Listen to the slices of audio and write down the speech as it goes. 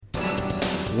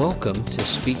Welcome to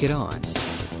Speak It On.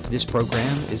 This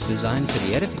program is designed for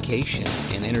the edification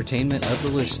and entertainment of the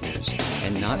listeners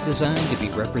and not designed to be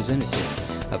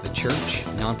representative of a church,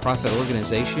 nonprofit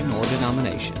organization, or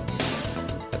denomination.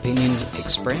 Opinions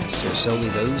expressed are solely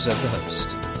those of the host.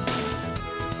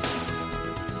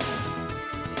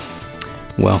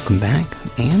 Welcome back,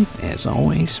 and as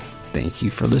always, thank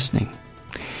you for listening.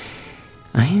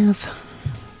 I have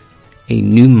a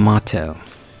new motto.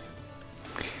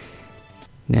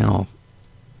 Now,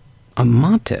 a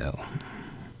motto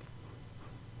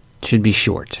should be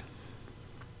short.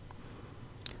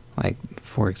 Like,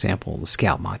 for example, the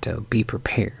Scout motto, be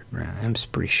prepared. Right? It's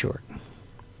pretty short.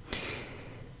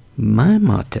 My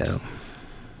motto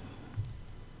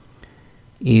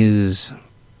is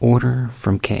order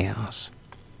from chaos.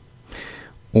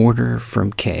 Order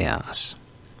from chaos.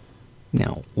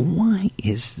 Now, why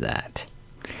is that?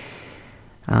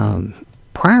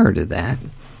 Prior to that,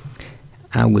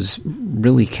 I was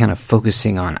really kind of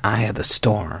focusing on Eye of the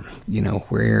Storm,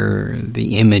 where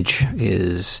the image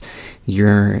is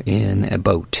you're in a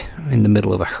boat in the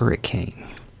middle of a hurricane.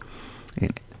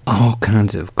 And all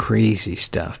kinds of crazy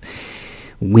stuff.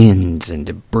 Winds and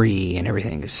debris and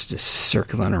everything is just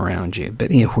circling around you.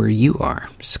 But where you are,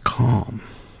 it's calm.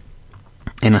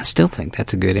 And I still think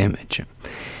that's a good image.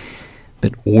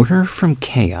 But order from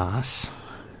chaos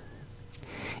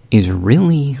is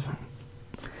really,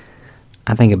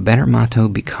 I think, a better motto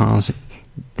because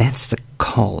that's the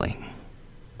calling.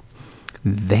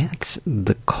 That's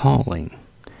the calling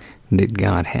that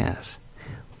God has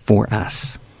for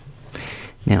us.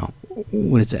 Now,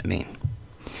 what does that mean?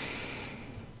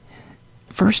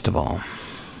 First of all,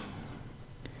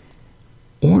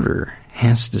 order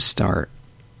has to start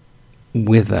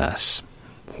with us,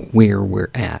 where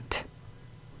we're at.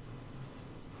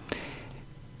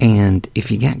 And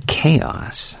if you got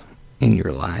chaos in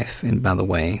your life, and by the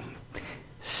way,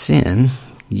 sin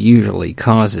usually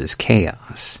causes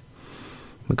chaos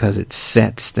because it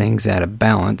sets things out of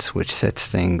balance, which sets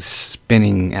things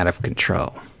spinning out of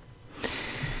control.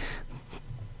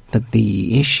 But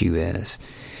the issue is,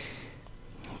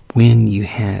 when you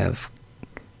have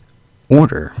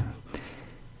order,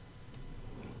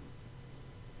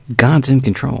 God's in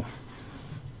control.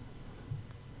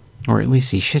 Or at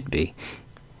least He should be.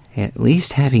 At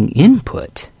least having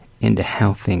input into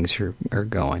how things are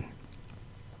going.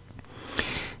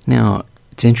 Now,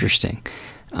 it's interesting.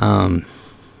 I'll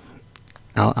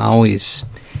always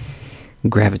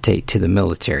gravitate to the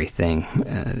military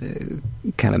thing,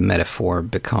 kind of metaphor,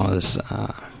 because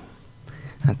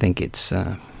I think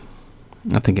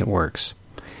it works,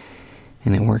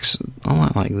 and it works a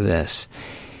lot like this.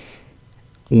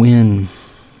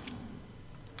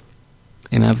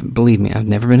 Believe me, I've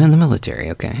never been in the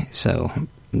military. Okay, so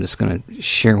I'm just going to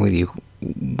share with you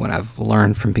what I've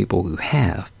learned from people who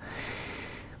have.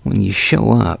 When you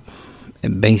show up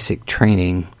at basic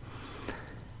training,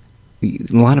 a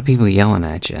lot of people yelling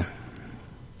at you.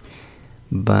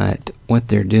 But what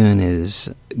they're doing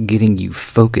is getting you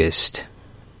focused.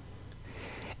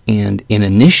 And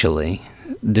initially,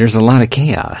 there's a lot of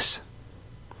chaos.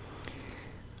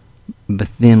 But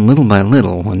then little by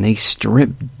little, when they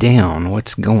strip down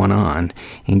what's going on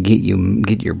and get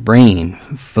your brain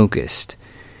focused,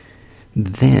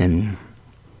 then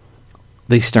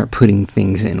they start putting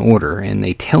things in order, and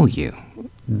they tell you,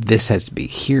 this has to be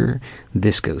here,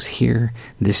 this goes here,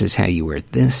 this is how you wear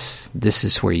this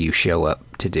is where you show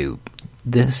up to do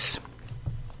this.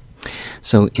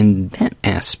 So in that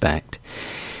aspect,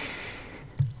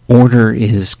 order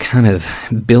is kind of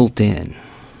built in.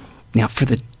 Now, for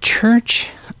the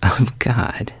Church of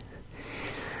God,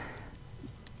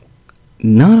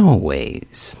 not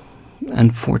always,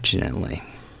 unfortunately.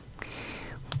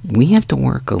 We have to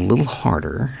work a little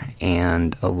harder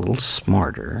and a little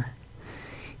smarter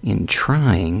in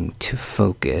trying to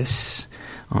focus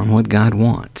on what God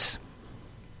wants.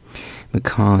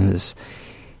 Because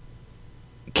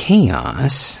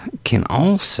chaos can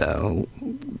also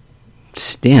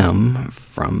stem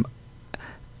from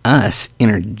us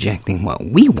interjecting what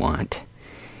we want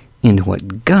into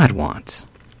what God wants.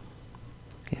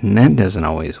 And that doesn't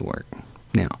always work.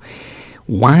 Now,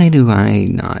 why do I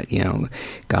not,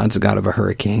 God's a God of a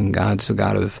hurricane, God's a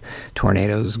God of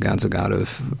tornadoes, God's a God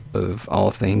of all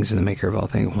things and the maker of all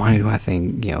things. Why do I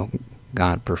think,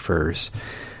 God prefers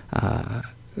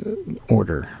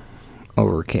order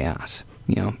over chaos?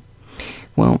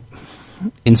 Well,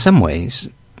 in some ways,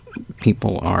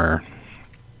 people are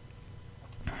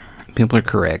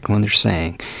correct when they're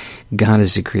saying God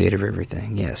is the creator of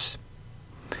everything. Yes.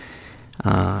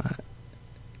 Now,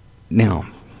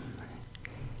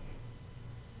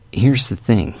 here's the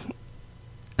thing.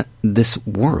 this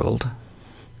world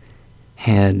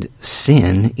had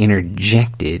sin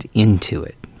interjected into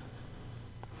it.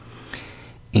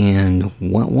 And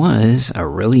what was a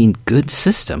really good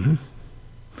system,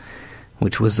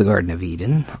 which was the Garden of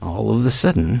Eden, all of a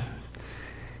sudden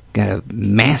got a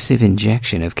massive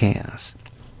injection of chaos.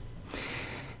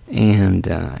 And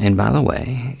by the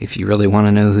way, if you really want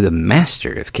to know who the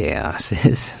master of chaos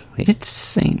is, it's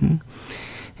Satan.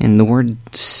 And the word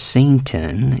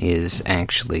Satan is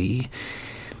actually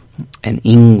an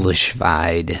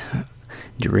English-fied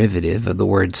derivative of the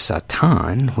word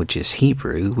Satan, which is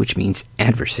Hebrew, which means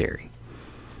adversary.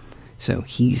 So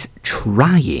he's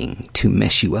trying to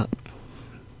mess you up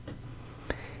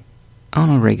on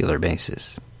a regular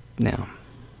basis. Now,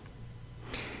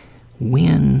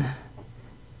 when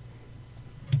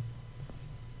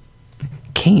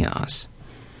chaos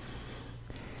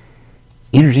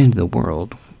entered into the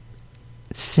world,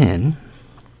 sin,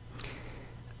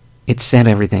 it set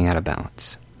everything out of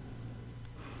balance.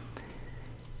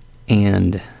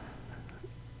 And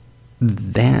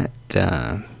that,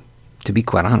 to be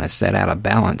quite honest, that out of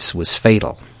balance was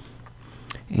fatal.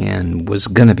 And was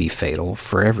going to be fatal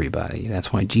for everybody.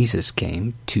 That's why Jesus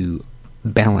came, to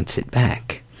balance it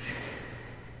back.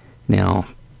 Now,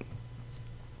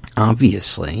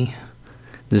 obviously,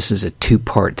 this is a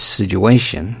two-part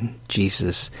situation.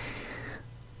 Jesus,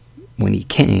 when he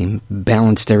came,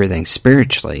 balanced everything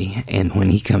spiritually, and when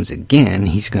he comes again,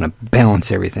 he's going to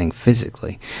balance everything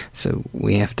physically. So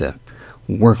we have to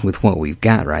work with what we've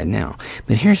got right now.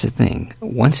 But here's the thing.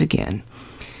 Once again,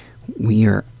 we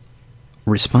are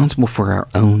responsible for our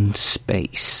own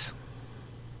space.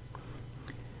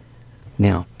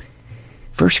 Now,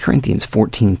 1 Corinthians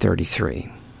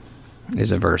 14:33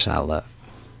 is a verse I love,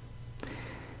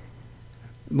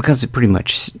 because it pretty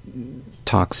much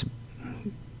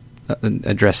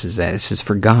addresses that. It says,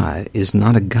 "For God is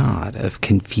not a God of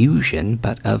confusion,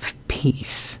 but of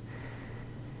peace,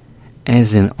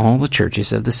 as in all the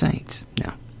churches of the saints."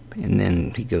 Now, and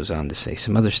then he goes on to say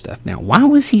some other stuff. Now, why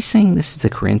was he saying this to the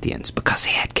Corinthians? Because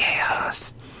they had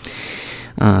chaos.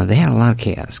 They had a lot of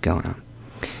chaos going on.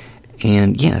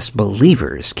 And yes,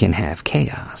 believers can have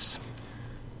chaos.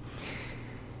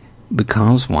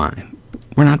 Because why?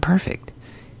 We're not perfect.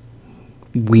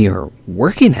 We are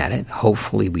working at it.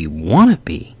 Hopefully we want to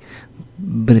be.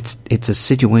 But it's a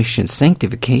situation,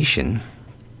 sanctification,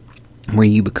 where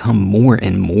you become more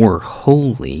and more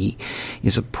holy,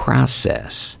 is a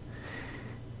process.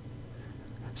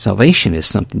 Salvation is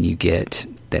something you get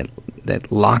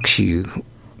that locks you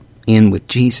in with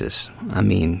Jesus. I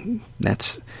mean,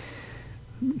 that's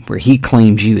where he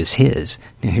claims you as his.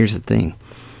 Now here's the thing.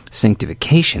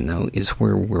 Sanctification, though, is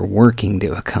where we're working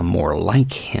to become more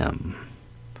like him.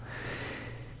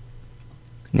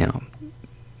 Now,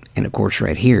 and of course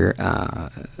right here,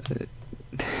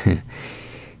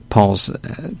 Paul's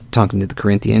talking to the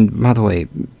Corinthians. By the way,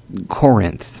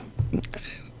 Corinth,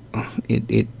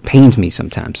 it pains me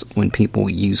sometimes when people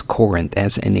use Corinth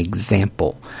as an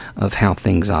example of how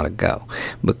things ought to go,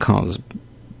 because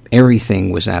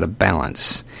everything was out of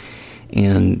balance.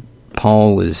 And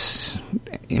Paul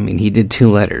he did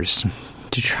 2 letters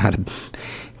to try to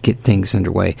get things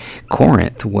underway.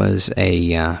 Corinth was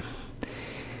a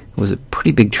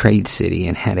pretty big trade city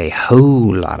and had a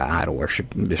whole lot of idol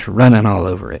worship just running all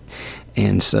over it.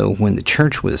 And so when the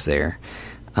church was there,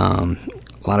 a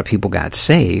lot of people got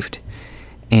saved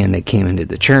and they came into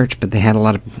the church, but they had a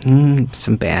lot of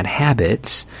some bad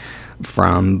habits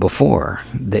from before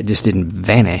that just didn't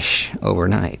vanish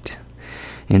overnight.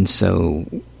 And so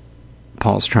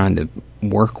Paul's trying to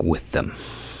work with them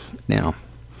now.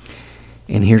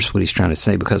 And here's what he's trying to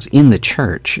say, because in the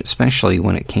church, especially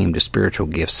when it came to spiritual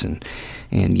gifts and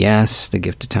yes, the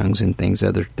gift of tongues and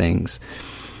other things,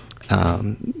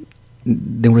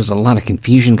 there was a lot of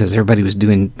confusion because everybody was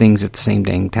doing things at the same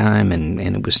dang time, and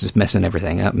it was just messing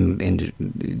everything up, and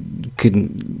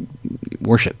couldn't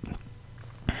worship,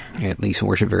 at least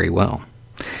worship very well.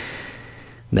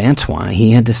 That's why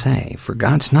he had to say, "For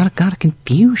God's not a God of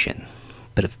confusion,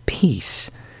 but of peace."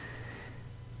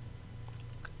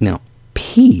 Now,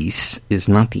 peace is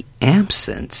not the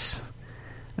absence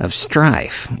of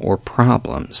strife or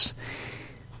problems.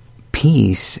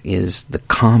 Peace is the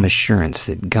calm assurance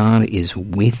that God is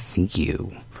with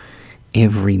you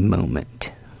every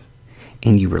moment,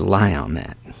 and you rely on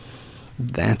that.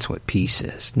 That's what peace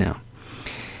is. Now,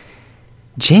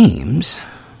 James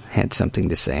had something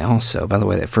to say also. By the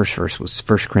way, that first verse was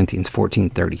 1 Corinthians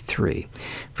 14:33.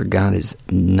 "For God is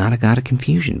not a God of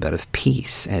confusion, but of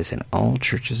peace, as in all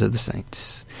churches of the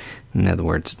saints." In other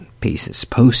words, peace is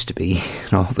supposed to be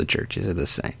in all the churches of the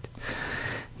saints.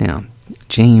 Now,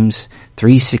 James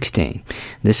 3:16.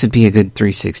 This would be a good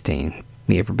 3:16.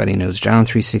 Everybody knows John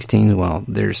 3:16. Well,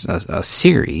 there's a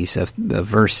series of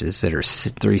verses that are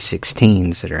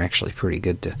 3:16s that are actually pretty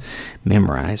good to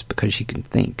memorize because you can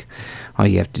think. All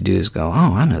you have to do is go,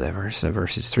 oh, I know that verse. That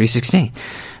verse is 3:16.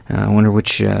 I wonder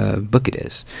which book it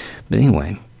is. But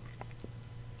anyway,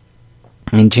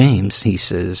 in James, he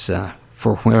says,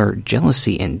 for where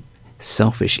jealousy and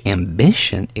selfish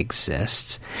ambition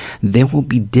exists, there will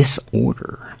be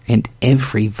disorder and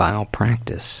every vile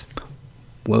practice.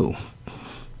 Whoa.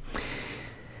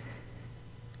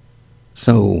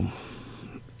 So,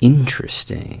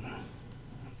 interesting.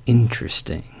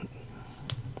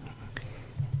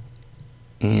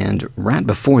 And right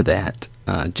before that,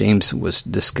 James was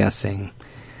discussing,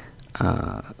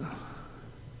 some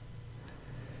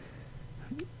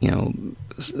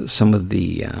of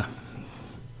the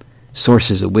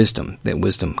sources of wisdom, that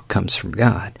wisdom comes from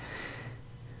God,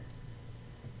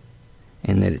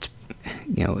 and that it's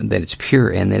pure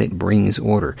and that it brings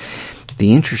order.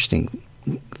 The interesting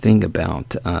thing about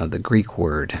the Greek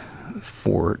word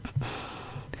for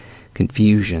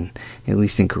confusion, at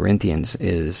least in Corinthians,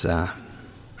 is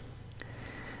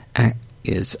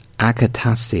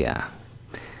akatasia.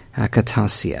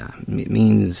 Akatasia. It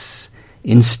means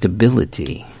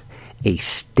instability, a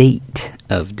state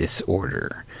of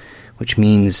disorder, which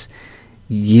means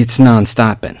it's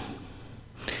non-stopping.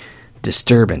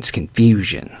 Disturbance,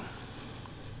 confusion.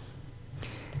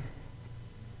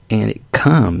 And it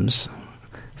comes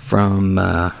from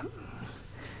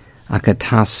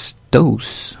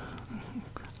akatastatos,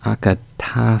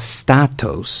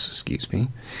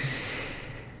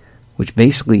 which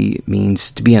basically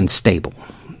means to be unstable,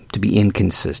 to be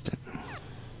inconsistent.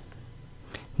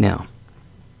 Now,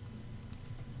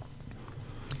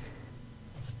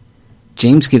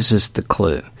 James gives us the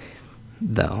clue,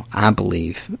 though, I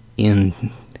believe,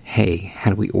 in, hey,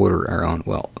 how do we order our own?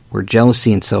 Well, where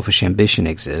jealousy and selfish ambition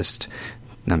exist,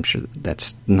 I'm sure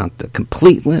that's not the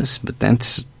complete list, but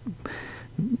that's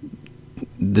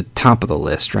the top of the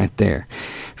list right there.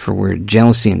 For where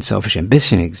jealousy and selfish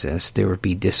ambition exist, there would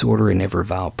be disorder and every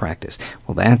vile practice.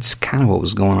 Well, that's kind of what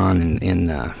was going on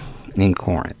in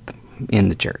Corinth, in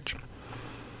the church.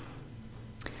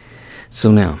 So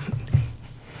now,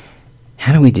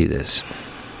 how do we do this?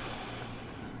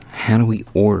 How do we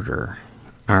order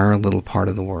our little part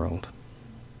of the world?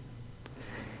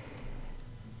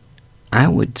 I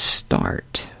would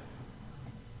start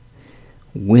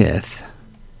with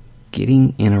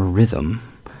getting in a rhythm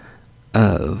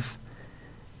of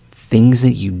things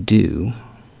that you do,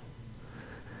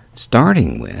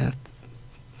 starting with,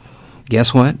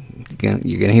 guess what? You're going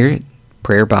to hear it?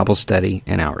 Prayer, Bible study,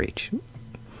 and outreach.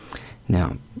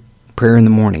 Now, prayer in the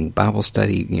morning, Bible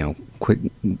study, quick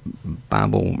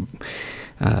Bible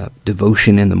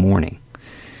devotion in the morning,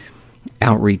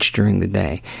 outreach during the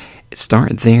day.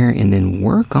 Start there and then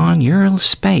work on your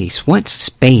space. What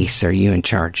space are you in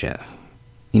charge of?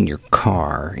 In your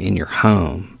car, in your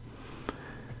home?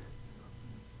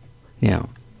 Now,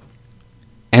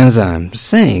 as I'm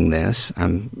saying this,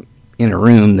 I'm in a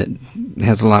room that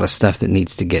has a lot of stuff that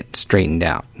needs to get straightened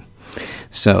out.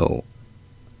 So,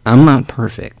 I'm not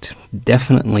perfect.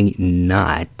 Definitely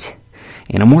not.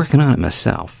 And I'm working on it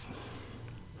myself.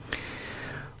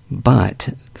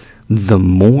 But the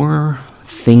more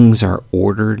things are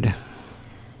ordered,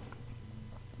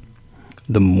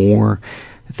 the more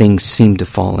things seem to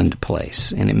fall into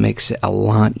place, and it makes it a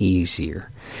lot easier.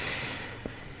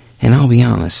 And I'll be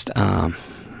honest, a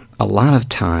lot of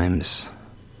times,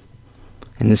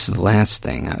 and this is the last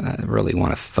thing I really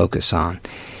want to focus on,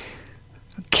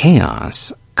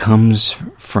 chaos comes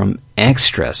from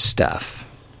extra stuff.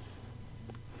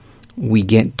 We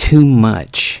get too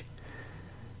much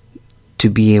to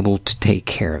be able to take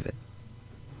care of it.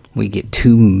 We get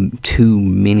too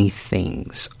many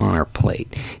things on our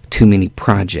plate, too many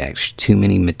projects, too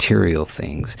many material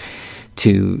things.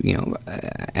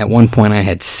 At one point I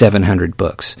had 700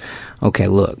 books. Okay,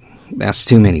 look, that's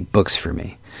too many books for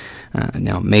me.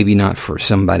 Now, maybe not for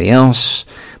somebody else,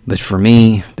 but for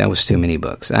me, that was too many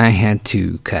books. I had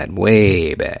to cut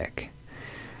way back.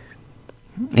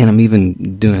 And I'm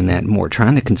even doing that more,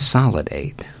 trying to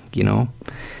consolidate,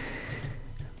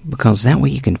 because that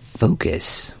way you can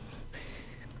focus.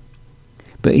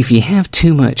 But if you have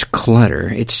too much clutter,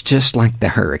 it's just like the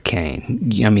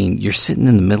hurricane. I mean, you're sitting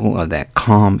in the middle of that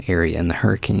calm area in the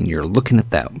hurricane, you're looking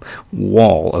at that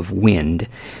wall of wind,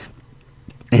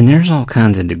 and there's all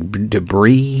kinds of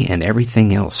debris and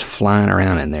everything else flying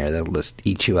around in there that'll just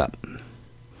eat you up.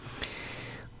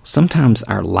 Sometimes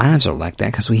our lives are like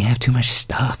that because we have too much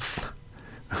stuff.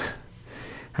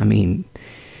 I mean,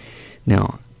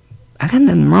 Now, I got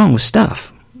nothing wrong with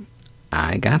stuff.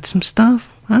 I got some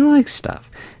stuff. I like stuff.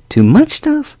 Too much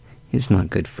stuff is not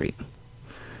good for you,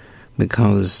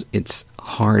 because it's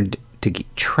hard to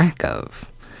keep track of.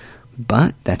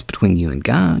 But that's between you and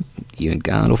God. You and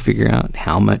God will figure out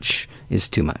how much is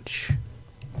too much.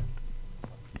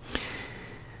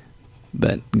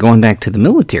 But going back to the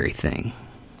military thing,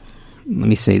 let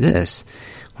me say this.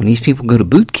 When these people go to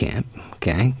boot camp,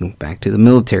 okay, back to the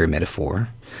military metaphor,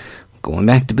 going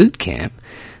back to boot camp,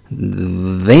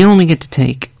 they only get to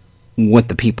take what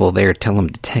the people there tell them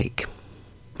to take.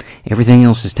 Everything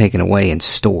else is taken away and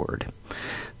stored.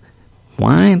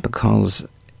 Why? Because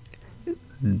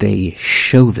they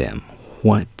show them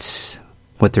what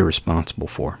they're responsible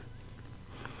for.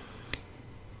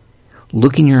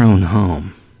 Look in your own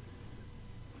home.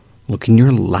 Look in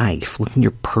your life. Look in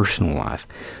your personal life.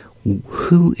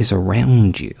 Who is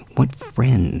around you? What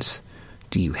friends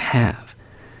do you have?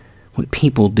 What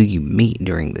people do you meet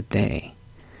during the day?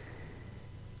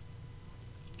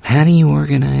 How do you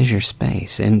organize your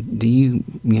space? And do you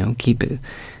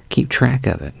keep track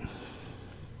of it?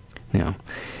 Now,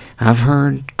 I've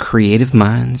heard creative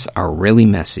minds are really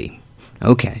messy.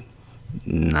 Okay,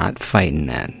 not fighting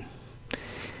that.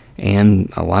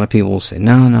 And a lot of people will say,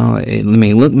 no, it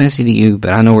may look messy to you,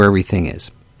 but I know where everything is.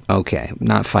 Okay,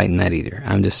 not fighting that either.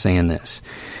 I'm just saying this.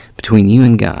 Between you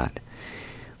and God,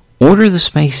 order the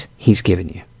space He's given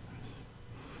you.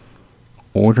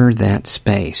 Order that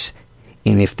space.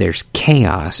 And if there's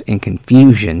chaos and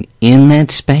confusion in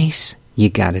that space, you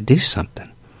got to do something.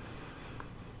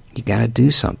 You got to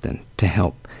do something to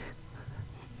help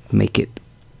make it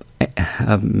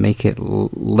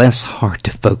less hard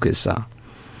to focus on.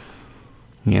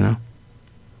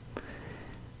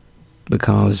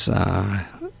 Because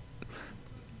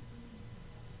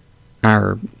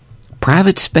our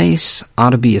private space ought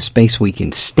to be a space we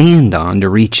can stand on to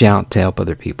reach out to help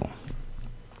other people.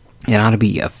 It ought to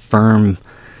be a firm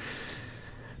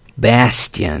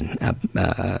bastion,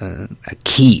 a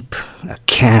keep, a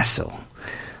castle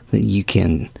that you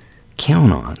can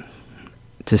count on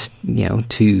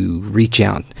to reach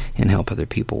out and help other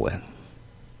people with.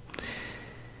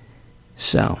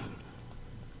 So,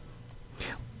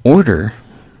 order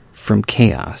from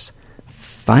chaos.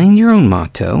 Find your own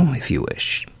motto if you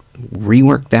wish.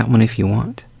 Rework that one if you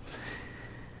want.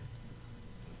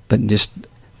 But just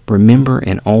remember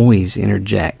and always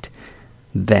interject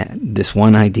this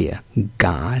one idea.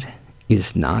 God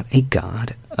is not a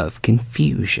God of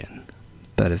confusion,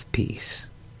 but of peace.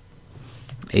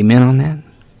 Amen on that?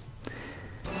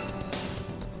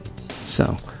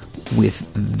 So,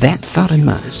 with that thought in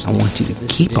mind, I want you to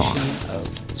keep on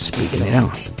speaking it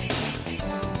out.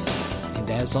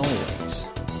 And as always,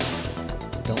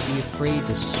 don't be afraid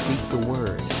to speak the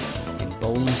word in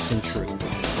boldness and truth.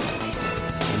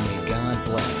 And may God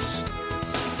bless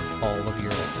all of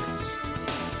your efforts.